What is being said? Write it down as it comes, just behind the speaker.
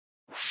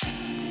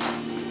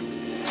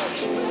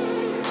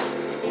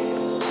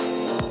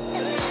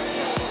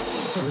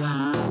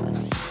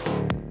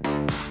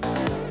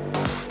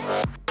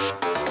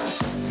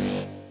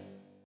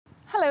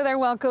Hello there,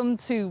 welcome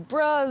to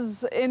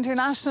BRUZZ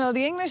International,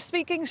 the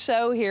English-speaking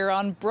show here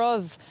on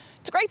BRUZZ.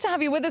 It's great to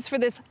have you with us for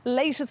this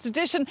latest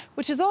edition,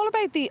 which is all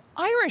about the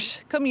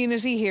Irish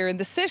community here in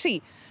the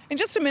city. In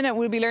just a minute,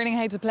 we'll be learning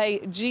how to play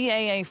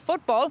GAA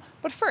football.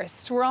 But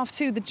first, we're off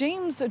to the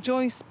James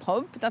Joyce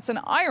pub. That's an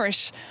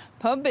Irish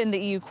pub in the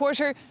EU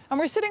Quarter. And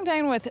we're sitting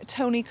down with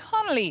Tony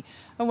Connelly,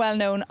 a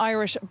well-known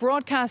Irish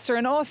broadcaster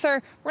and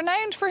author,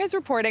 renowned for his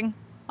reporting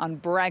on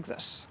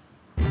Brexit.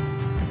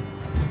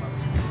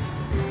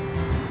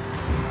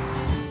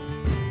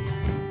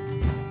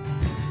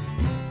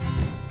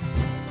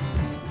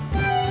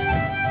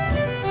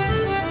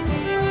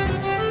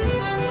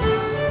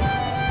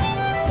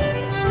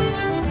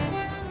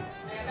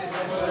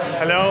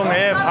 Hello,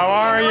 Maeve. How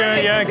are you?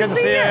 Yeah, good to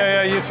see you.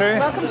 Yeah, you too.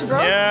 Welcome to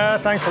BRUZZ. Yeah,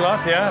 thanks a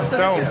lot. Yeah.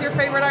 So this is your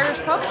favourite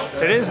Irish pub?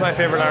 It is my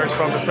favourite Irish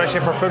pub, especially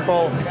for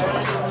football.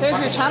 Here's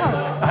your channel.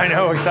 I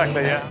know,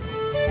 exactly, yeah.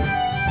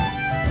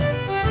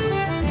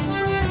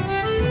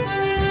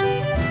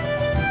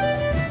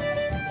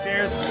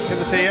 Cheers. Good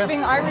to see you. It's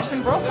being Irish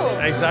in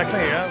Brussels. Exactly,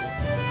 yeah.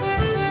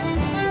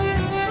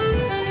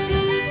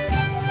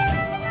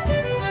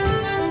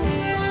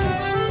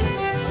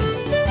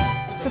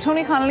 So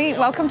Tony Connelly,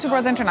 welcome to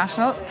BRUZZ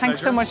International.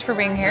 Thanks so much for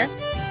being here.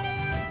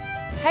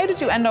 How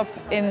did you end up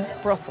in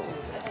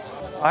Brussels?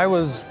 I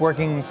was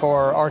working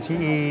for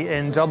RTE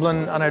in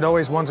Dublin and I'd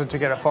always wanted to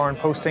get a foreign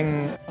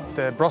posting.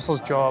 The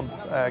Brussels job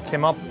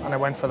came up and I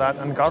went for that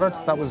and got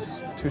it. That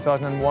was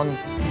 2001.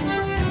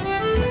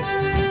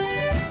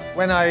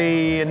 When I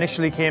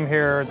initially came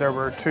here, there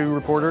were 2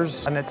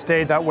 reporters and it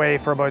stayed that way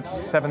for about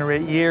 7 or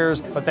 8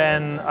 years. But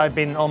then I've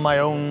been on my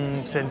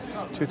own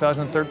since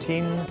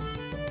 2013.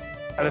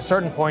 At a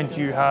certain point,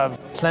 you have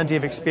plenty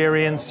of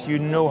experience, you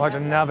know how to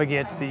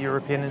navigate the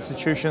European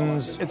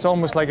institutions. It's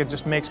almost like it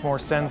just makes more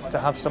sense to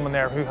have someone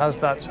there who has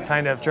that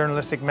kind of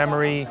journalistic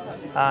memory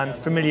and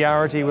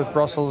familiarity with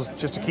Brussels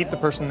just to keep the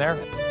person there.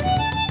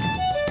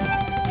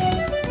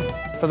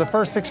 For the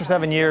first 6 or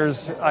 7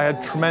 years, I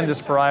had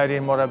tremendous variety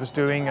in what I was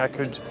doing. I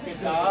could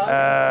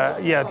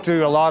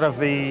do a lot of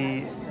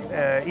the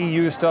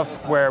EU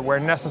stuff where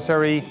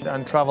necessary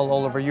and travel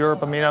all over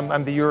Europe. I mean,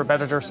 I'm the Europe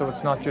editor, so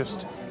it's not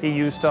just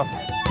EU stuff.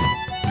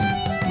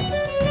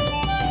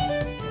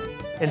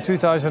 In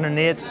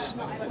 2008,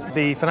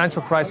 the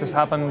financial crisis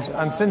happened,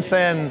 and since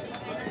then,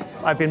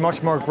 I've been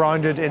much more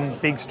grounded in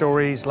big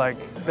stories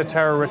like the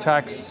terror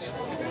attacks,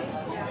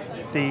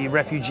 the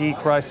refugee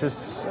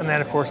crisis, and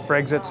then, of course,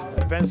 Brexit.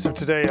 Events of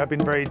today have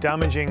been very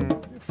damaging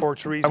for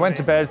Theresa May. I went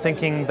to bed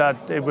thinking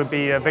that it would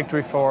be a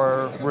victory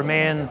for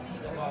Remain.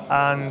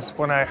 And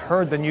when I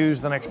heard the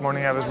news the next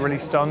morning, I was really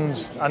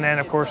stunned. And then,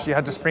 of course, you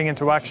had to spring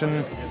into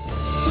action.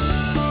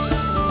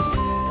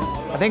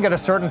 I think at a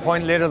certain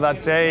point later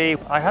that day,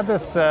 I had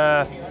this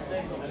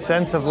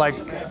sense of like,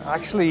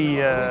 actually,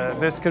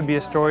 this could be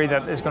a story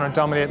that is going to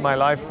dominate my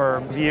life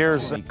for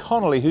years.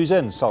 Connelly, who's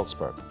in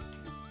Salzburg.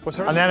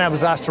 And then I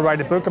was asked to write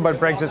a book about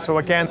Brexit, so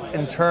again,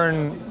 in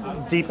turn,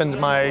 deepened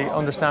my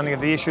understanding of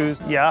the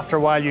issues. Yeah, after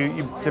a while,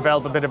 you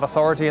develop a bit of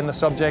authority in the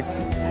subject.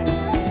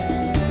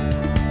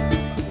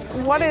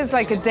 What is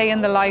like a day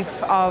in the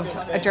life of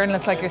a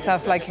journalist like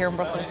yourself like here in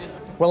Brussels?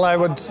 Well, I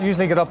would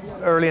usually get up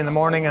early in the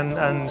morning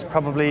and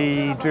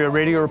probably do a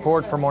radio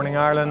report for Morning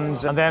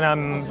Ireland. And then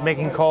I'm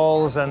making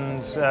calls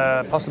and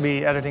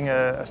possibly editing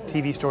a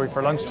TV story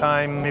for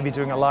lunchtime, maybe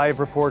doing a live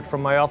report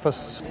from my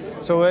office.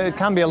 So it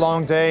can be a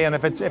long day, and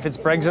if it's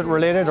Brexit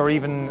related or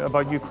even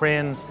about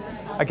Ukraine,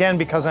 again,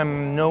 because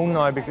I'm known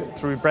now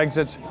through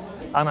Brexit,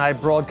 and I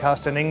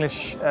broadcast in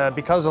English,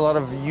 because a lot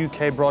of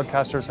UK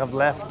broadcasters have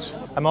left,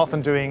 I'm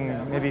often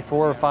doing maybe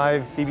 4 or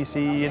 5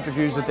 BBC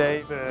interviews a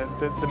day.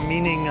 The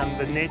meaning and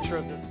the nature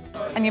of this.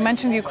 And you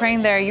mentioned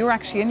Ukraine there. You were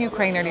actually in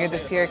Ukraine earlier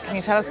this year. Can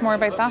you tell us more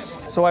about that?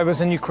 So I was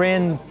in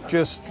Ukraine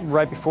just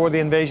right before the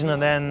invasion and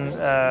then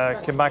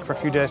came back for a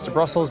few days to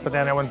Brussels, but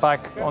then I went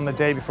back on the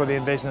day before the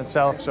invasion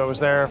itself. So I was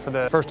there for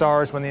the first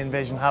hours when the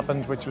invasion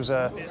happened, which was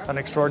an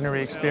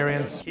extraordinary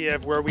experience.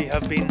 Kiev, where we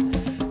have been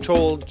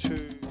told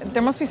to...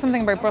 There must be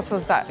something about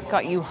Brussels that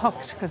got you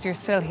hooked because you're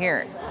still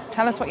here.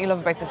 Tell us what you love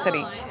about the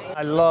city.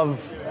 I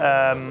love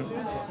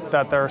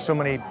that there are so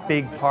many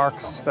big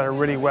parks that are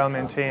really well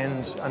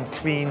maintained and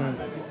clean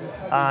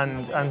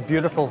and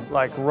beautiful,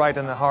 like right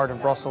in the heart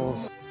of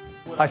Brussels.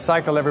 I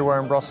cycle everywhere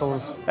in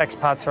Brussels.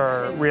 Expats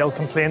are real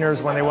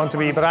complainers when they want to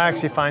be, but I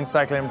actually find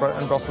cycling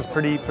in Brussels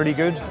pretty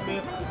good.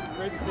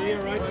 Great to see you,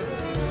 right?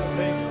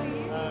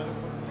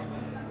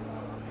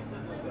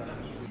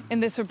 In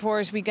this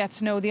report, we get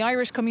to know the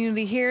Irish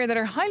community here that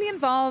are highly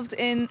involved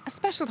in a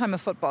special time of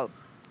football,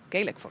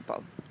 Gaelic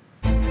football.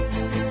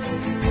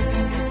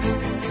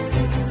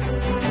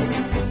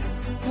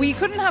 We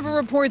couldn't have a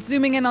report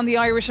zooming in on the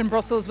Irish in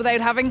Brussels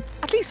without having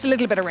at least a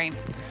little bit of rain.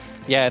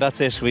 Yeah, that's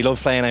it. We love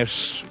playing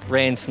out.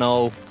 Rain,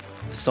 snow,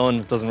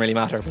 sun, doesn't really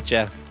matter. But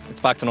yeah, it's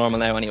back to normal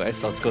now anyway,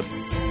 so it's good.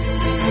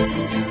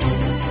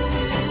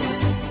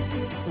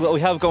 what we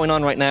have going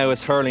on right now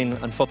is hurling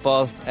and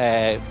football.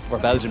 We're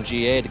Belgium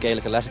GA, the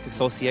Gaelic Athletic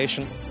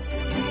Association.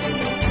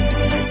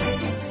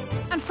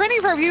 And for any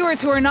of our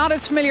viewers who are not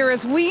as familiar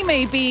as we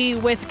may be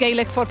with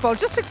Gaelic football,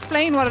 just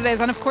explain what it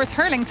is, and of course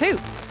hurling too.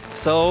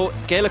 So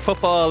Gaelic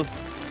football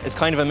is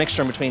kind of a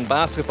mixture between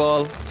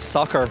basketball,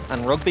 soccer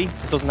and rugby.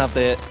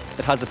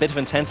 It has a bit of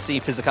intensity,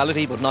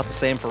 physicality, but not the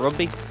same for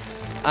rugby.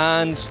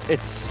 And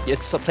it's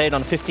played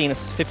on a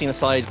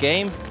 15-a-side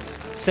game.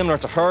 Similar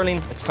to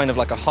hurling, it's kind of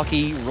like a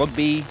hockey,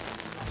 rugby,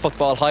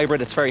 football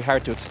hybrid. It's very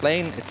hard to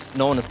explain. It's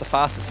known as the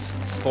fastest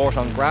sport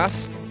on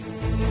grass.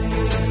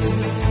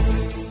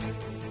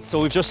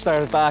 So we've just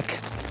started back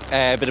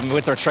a bit of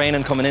winter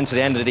training coming into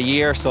the end of the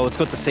year, so it's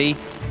good to see.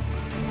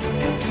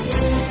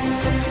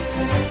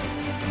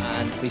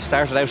 And we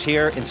started out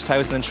here in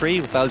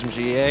 2003 with Belgium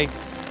GA,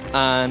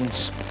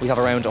 and we have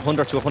around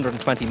 100 to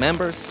 120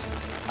 members.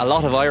 A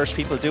lot of Irish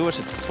people do it.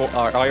 It's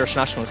our Irish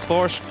national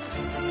sport.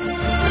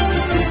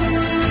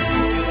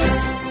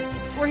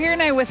 We're here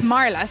now with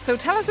Marla, so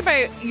tell us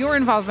about your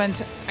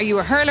involvement. Are you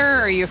a hurler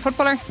or are you a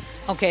footballer?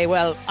 Okay,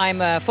 well, I'm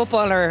a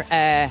footballer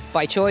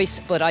by choice,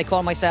 but I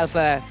call myself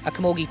a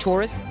camogie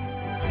tourist.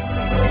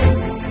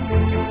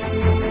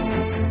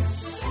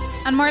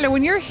 And Marla,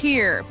 when you're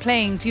here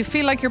playing, do you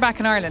feel like you're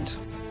back in Ireland?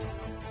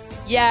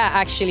 Yeah,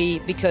 actually,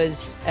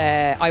 because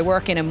I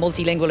work in a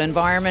multilingual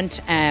environment.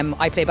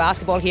 I play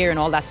basketball here and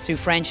all that's through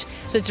French.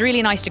 So it's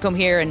really nice to come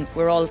here and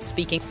we're all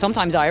speaking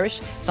sometimes Irish,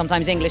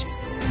 sometimes English.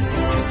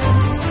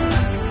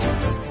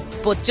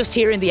 But just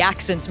hearing the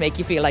accents make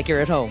you feel like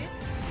you're at home.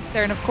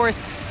 There, and of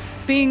course,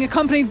 being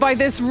accompanied by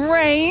this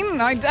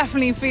rain, I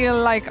definitely feel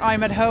like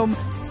I'm at home.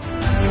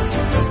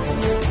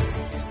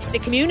 The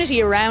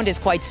community around is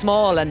quite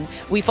small and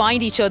we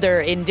find each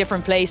other in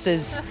different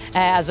places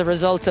as a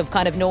result of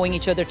kind of knowing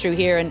each other through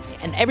here, and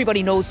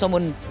everybody knows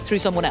someone through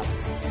someone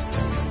else.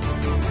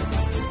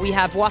 We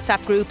have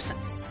WhatsApp groups.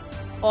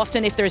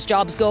 Often if there's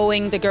jobs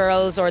going, the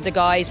girls or the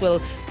guys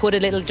will put a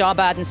little job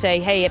ad and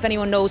say, hey, if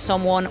anyone knows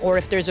someone, or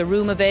if there's a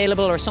room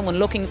available or someone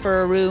looking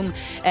for a room,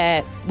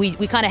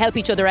 we kind of help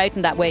each other out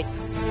in that way.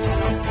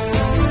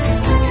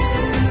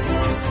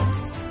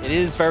 It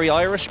is very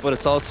Irish, but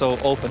it's also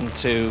open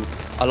to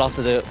a lot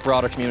of the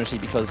broader community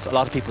because a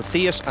lot of people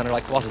see it and are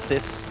like, what is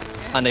this?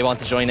 And they want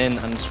to join in,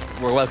 and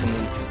we're welcoming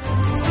them.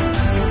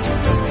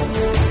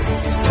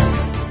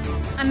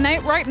 And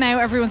now, right now,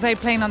 everyone's out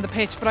playing on the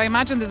pitch, but I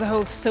imagine there's a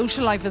whole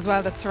social life as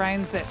well that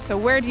surrounds this. So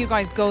where do you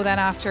guys go then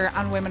after,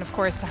 and women, of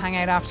course, to hang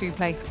out after you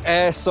play?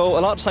 So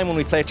a lot of time when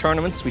we play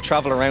tournaments, we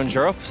travel around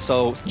Europe.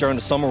 So during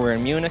the summer, we're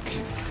in Munich.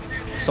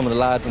 Some of the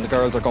lads and the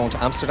girls are going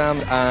to Amsterdam,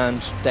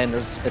 and then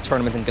there's a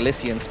tournament in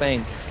Galicia in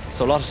Spain.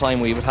 So a lot of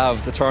time we would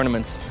have the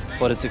tournaments,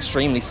 but it's an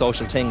extremely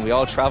social thing. We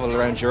all travel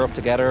around Europe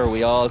together.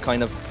 We all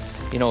kind of,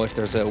 you know, if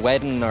there's a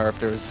wedding or if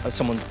there's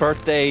someone's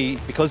birthday,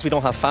 because we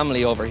don't have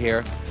family over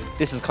here,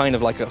 this is kind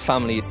of like a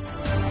family.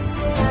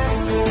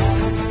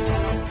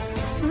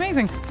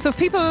 Amazing. So if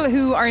people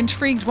who are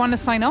intrigued want to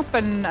sign up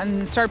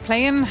and start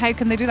playing, how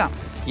can they do that?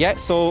 Yeah,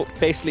 so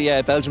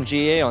basically Belgium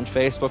GA on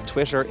Facebook,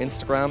 Twitter,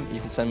 Instagram. You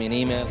can send me an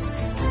email.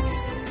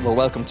 We're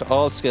welcome to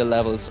all skill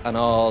levels and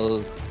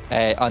all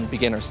on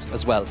beginners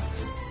as well.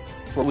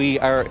 We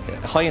are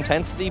high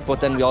intensity,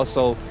 but then we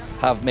also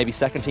have maybe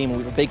second team.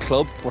 We have a big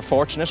club. We're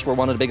fortunate. We're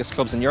one of the biggest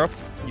clubs in Europe.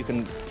 You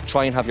can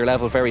try and have your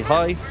level very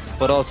high,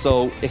 but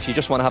also if you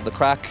just want to have the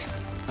crack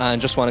and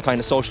just want to kind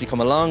of socially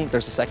come along,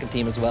 there's a second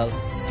team as well.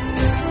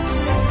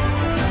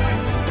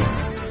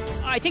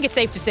 I think it's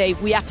safe to say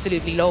we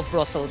absolutely love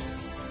Brussels.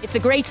 It's a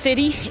great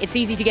city, it's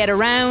easy to get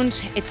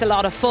around, it's a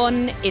lot of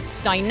fun, it's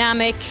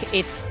dynamic,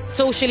 it's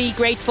socially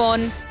great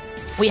fun.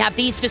 We have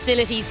these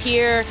facilities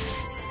here.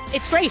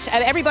 It's great.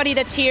 Everybody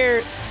that's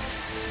here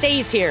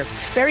stays here.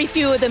 Very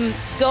few of them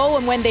go,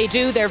 and when they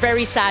do, they're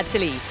very sad to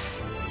leave.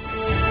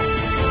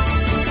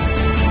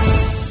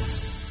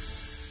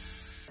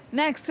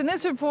 Next in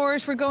this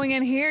report, we're going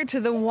in here to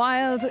the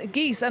Wild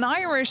Geese, an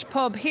Irish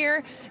pub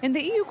here in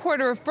the EU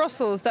quarter of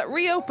Brussels that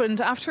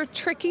reopened after a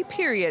tricky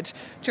period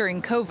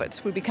during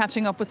COVID. We'll be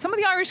catching up with some of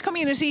the Irish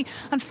community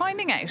and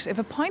finding out if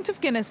a pint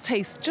of Guinness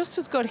tastes just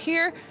as good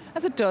here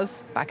as it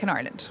does back in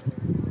Ireland.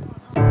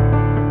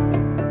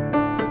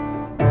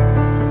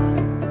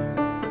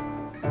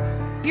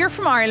 You're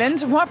from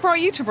Ireland. What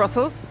brought you to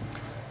Brussels?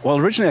 Well,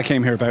 originally I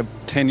came here about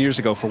 10 years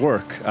ago for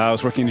work. I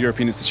was working in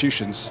European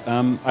institutions.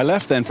 I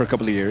left then for a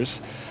couple of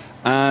years,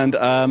 and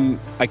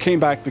I came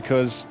back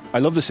because I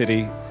love the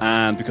city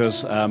and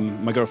because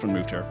my girlfriend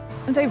moved here.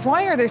 And Dave,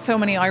 why are there so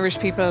many Irish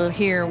people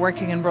here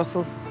working in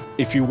Brussels?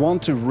 If you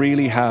want to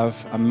really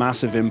have a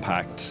massive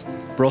impact,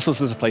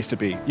 Brussels is a place to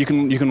be. You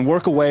can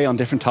work away on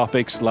different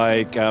topics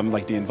like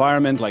the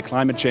environment, like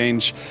climate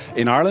change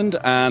in Ireland,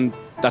 and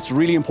that's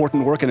really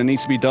important work and it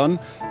needs to be done,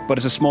 but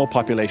it's a small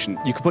population.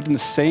 You can put in the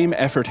same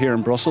effort here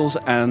in Brussels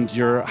and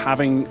you're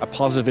having a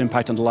positive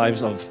impact on the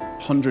lives of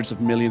hundreds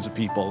of millions of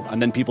people, and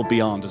then people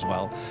beyond as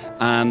well.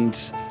 And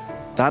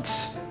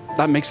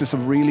that makes this a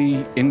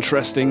really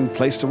interesting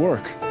place to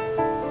work.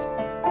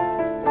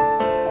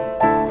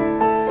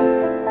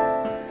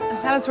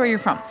 Tell us where you're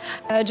from.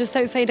 Just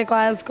outside of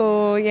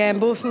Glasgow, yeah, and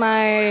both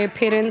my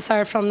parents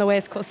are from the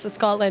west coast of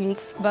Scotland,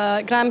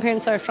 but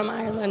grandparents are from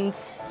Ireland.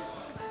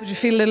 So do you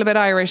feel a little bit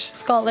Irish?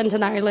 Scotland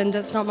and Ireland,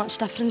 it's not much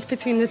difference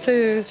between the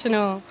two, do you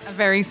know. A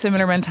very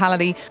similar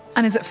mentality.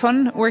 And is it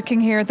fun working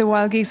here at the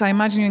Wild Geese? I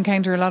imagine you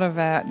encounter a lot of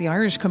the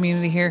Irish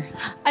community here.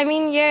 I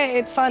mean, yeah,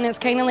 it's fun. It's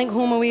kind of like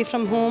home away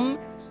from home.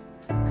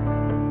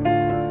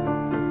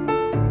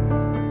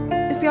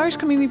 Is the Irish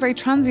community very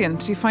transient?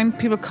 Do you find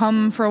people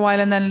come for a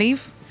while and then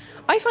leave?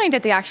 I find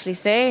that they actually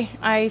stay.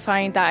 I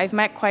find that I've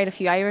met quite a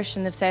few Irish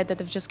and they've said that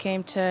they've just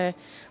came to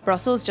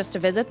Brussels just to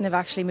visit and they've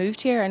actually moved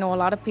here. I know a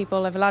lot of people,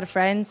 I have a lot of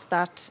friends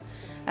that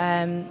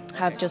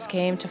have just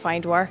came to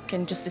find work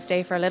and just to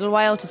stay for a little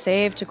while, to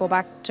save, to go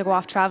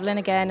off travelling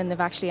again, and they've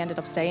actually ended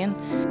up staying.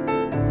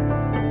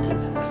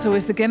 So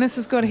is the Guinness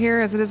as good here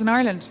as it is in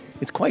Ireland?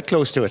 It's quite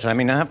close to it. I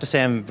mean, I have to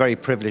say I'm very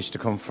privileged to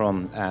come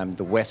from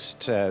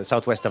the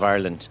southwest of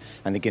Ireland,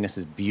 and the Guinness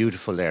is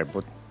beautiful there,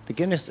 but the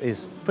Guinness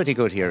is pretty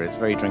good here. It's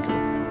very drinkable.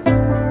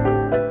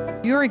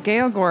 You're a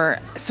Gaeilgeoir,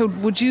 so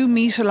would you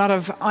meet a lot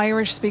of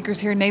Irish speakers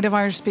here, native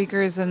Irish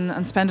speakers,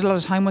 and spend a lot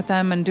of time with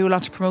them and do a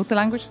lot to promote the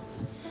language?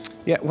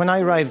 Yeah, when I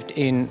arrived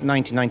in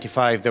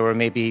 1995, there were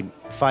maybe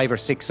 5 or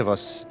 6 of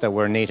us that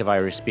were native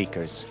Irish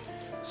speakers.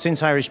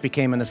 Since Irish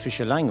became an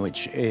official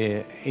language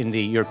in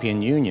the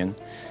European Union,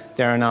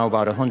 there are now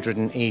about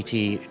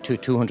 180 to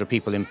 200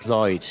 people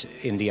employed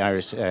in the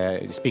Irish,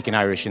 speaking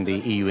Irish in the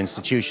EU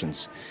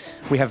institutions.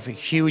 We have a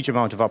huge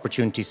amount of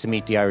opportunities to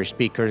meet the Irish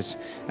speakers,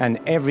 and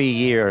every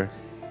year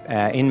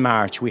in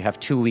March we have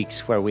 2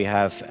 weeks where we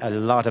have a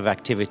lot of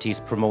activities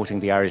promoting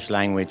the Irish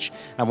language,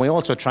 and we're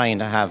also trying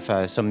to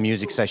have some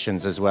music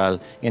sessions as well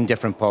in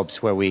different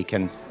pubs where we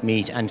can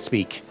meet and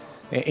speak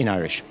in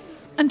Irish.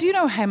 And do you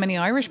know how many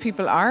Irish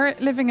people are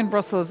living in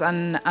Brussels,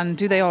 and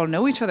do they all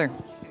know each other?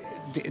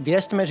 The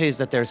estimate is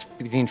that there's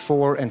between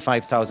 4,000 and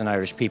 5,000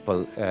 Irish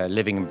people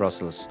living in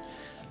Brussels,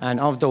 and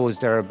of those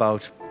there are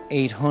about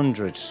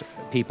 800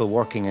 people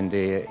working in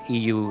the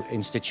EU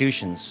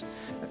institutions.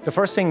 The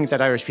first thing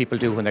that Irish people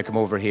do when they come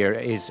over here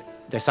is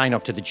they sign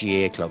up to the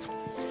GAA club.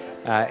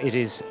 It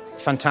is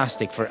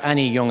fantastic for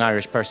any young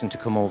Irish person to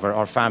come over,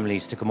 or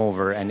families to come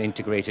over and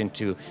integrate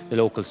into the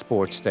local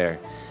sports there.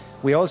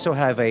 We also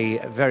have a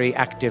very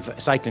active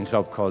cycling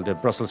club called the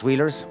Brussels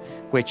Wheelers,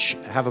 which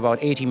have about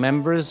 80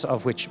 members,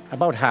 of which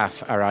about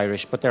half are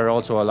Irish, but there are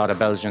also a lot of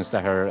Belgians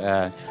that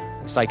are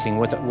cycling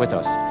with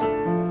us.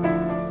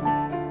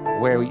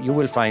 Where you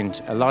will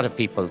find a lot of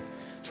people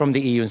from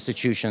the EU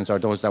institutions, or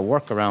those that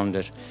work around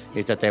it,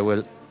 is that they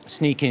will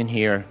sneak in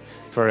here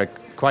for a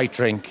quiet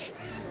drink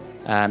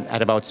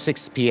at about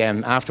 6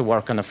 p.m. after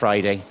work on a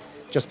Friday,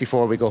 just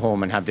before we go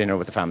home and have dinner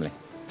with the family.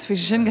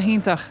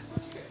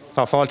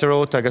 Tá fáilte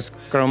rót agus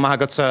gur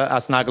maigad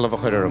as nagel of a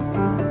chuidirm.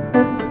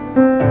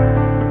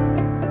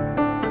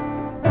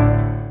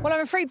 Well,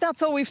 I'm afraid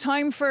that's all we've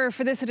time for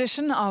this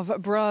edition of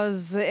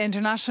BRUZZ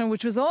International,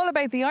 which was all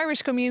about the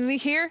Irish community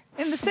here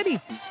in the city.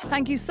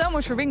 Thank you so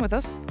much for being with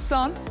us.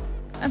 Slán,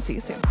 and see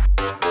you soon.